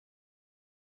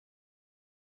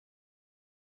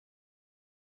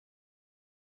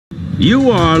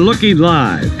You are looking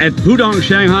live at Pudong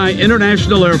Shanghai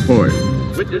International Airport.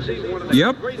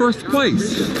 Yep, first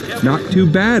place. Not too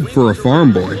bad for a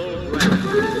farm boy.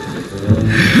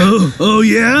 Oh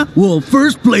yeah? Well,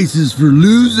 first place is for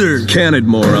losers. Cannon,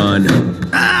 moron.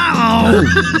 Ow!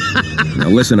 Now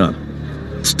listen up.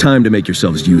 It's time to make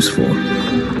yourselves useful.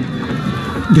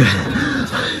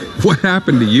 What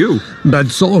happened to you?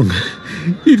 Bad song.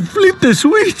 It flipped the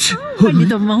switch. Oh, my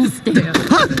little monster.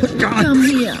 Come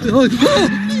here.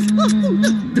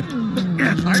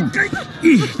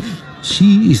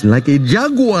 She is like a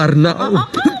jaguar now. Oh,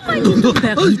 my little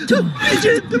perrito.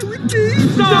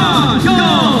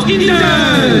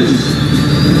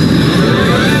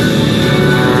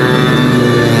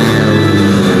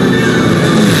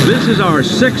 This is our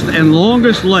 6th and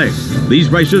longest leg. These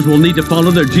racers will need to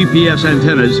follow their GPS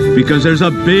antennas because there's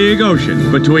a big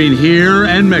ocean between here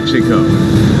and Mexico.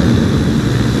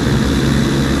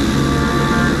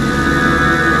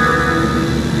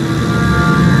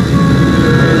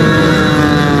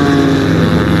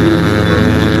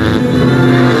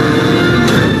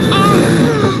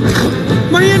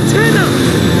 My antenna!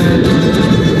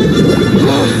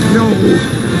 Oh, no!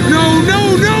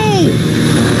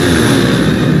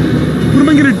 What am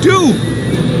I gonna do?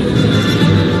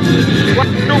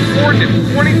 No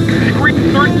coordinates, 20 degrees,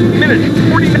 30 minutes,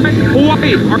 49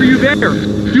 Hawaii. Are you there?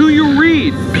 Do you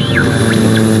read?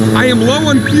 I am low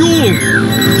on fuel!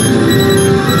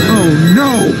 Oh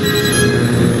no!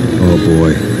 Oh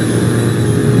boy.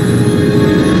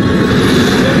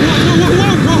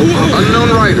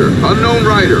 Unknown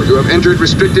rider, you have entered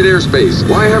restricted airspace.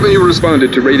 Why haven't you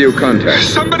responded to radio contact?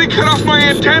 Somebody cut off my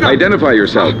antenna. Identify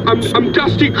yourself. I'm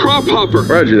Dusty Crophopper.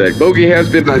 Roger that. Bogey has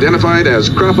been identified as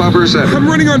Crophopper 7. I'm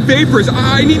running on vapors.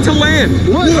 I need to land.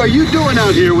 What are you doing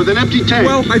out here with an empty tank?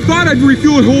 Well, I thought I'd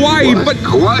refuel in Hawaii, What? but...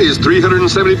 Hawaii is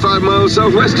 375 miles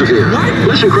southwest of here. What?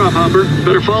 Listen, Crophopper,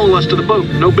 better follow us to the boat.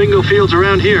 No bingo fields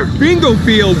around here. Bingo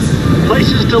fields.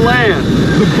 Places to land.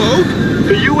 The boat?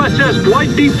 The USS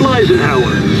Dwight D.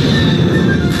 Eisenhower.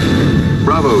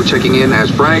 Bravo, checking in as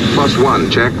Frank +1.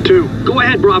 Check. 2. Go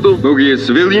ahead, Bravo. Bogey is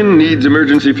civilian, needs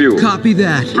emergency fuel. Copy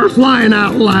that. For flying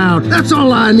out loud, that's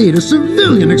all I need, a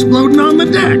civilian exploding on the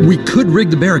deck. We could rig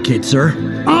the barricade, sir.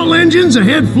 All engines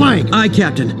ahead flank. Aye,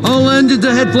 Captain. All engines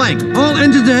ahead flank. All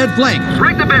engines ahead flank.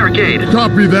 Rig the barricade.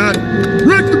 Copy that.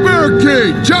 Rig the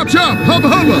barricade. Chop, chop. Hubba,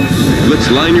 hubba. Let's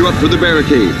line you up for the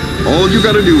barricade. All you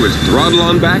gotta do is throttle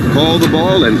on back, call the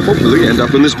ball, and hopefully end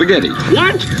up in the spaghetti.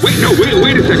 What?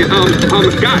 Wait a second.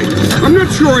 Guys, I'm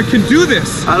not sure I can do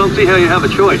this. I don't see how you have a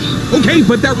choice. Okay,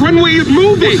 but that runway is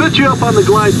moving. We'll set you up on the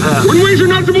glide path. runways are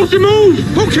not supposed to move.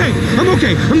 Okay. I'm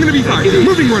gonna be fine.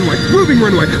 Moving runway.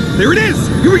 There it is.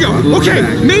 Here we go. Okay,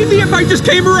 maybe if I just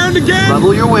came around again.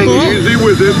 Level your wing. Easy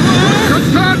with it.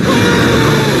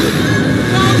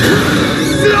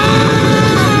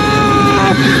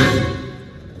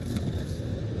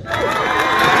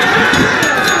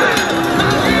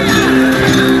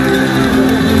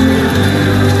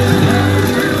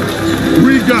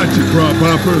 We got you,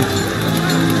 Crophopper.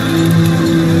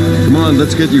 Come on,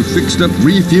 let's get you fixed up,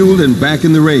 refueled, and back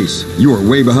in the race. You are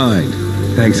way behind.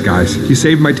 Thanks, guys. You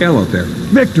saved my tail out there.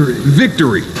 Victory.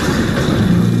 Victory.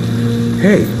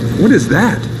 Hey, what is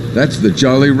that? That's the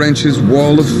Jolly Ranchers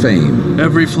Wall of Fame.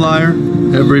 Every flyer,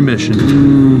 every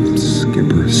mission.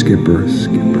 Skipper.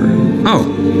 Oh,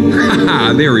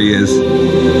 haha, there he is.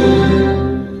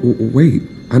 Wait,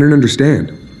 I don't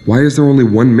understand. Why is there only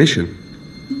one mission?